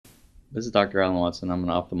This is Dr. Alan Watson. I'm an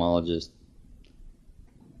ophthalmologist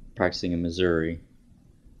practicing in Missouri,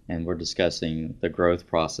 and we're discussing the growth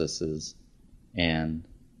processes and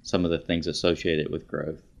some of the things associated with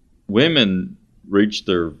growth. Women reach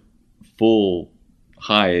their full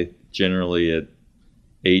height generally at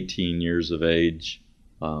 18 years of age.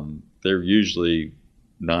 They're usually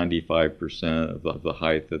 95% of the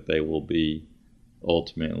height that they will be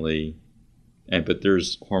ultimately. But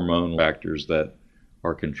there's hormone factors that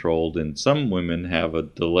are controlled, and some women have a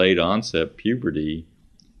delayed onset puberty,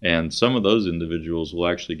 and some of those individuals will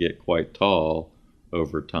actually get quite tall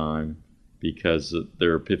over time because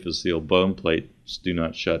their epiphyseal bone plates do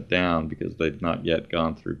not shut down because they've not yet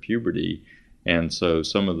gone through puberty. And so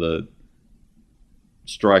some of the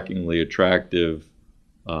strikingly attractive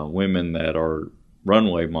women that are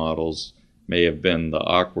runway models may have been the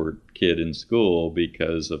awkward kid in school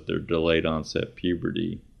because of their delayed onset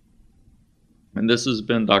puberty. And this has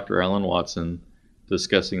been Dr. Alan Watson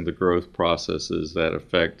discussing the growth processes that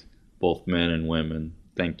affect both men and women.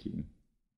 Thank you.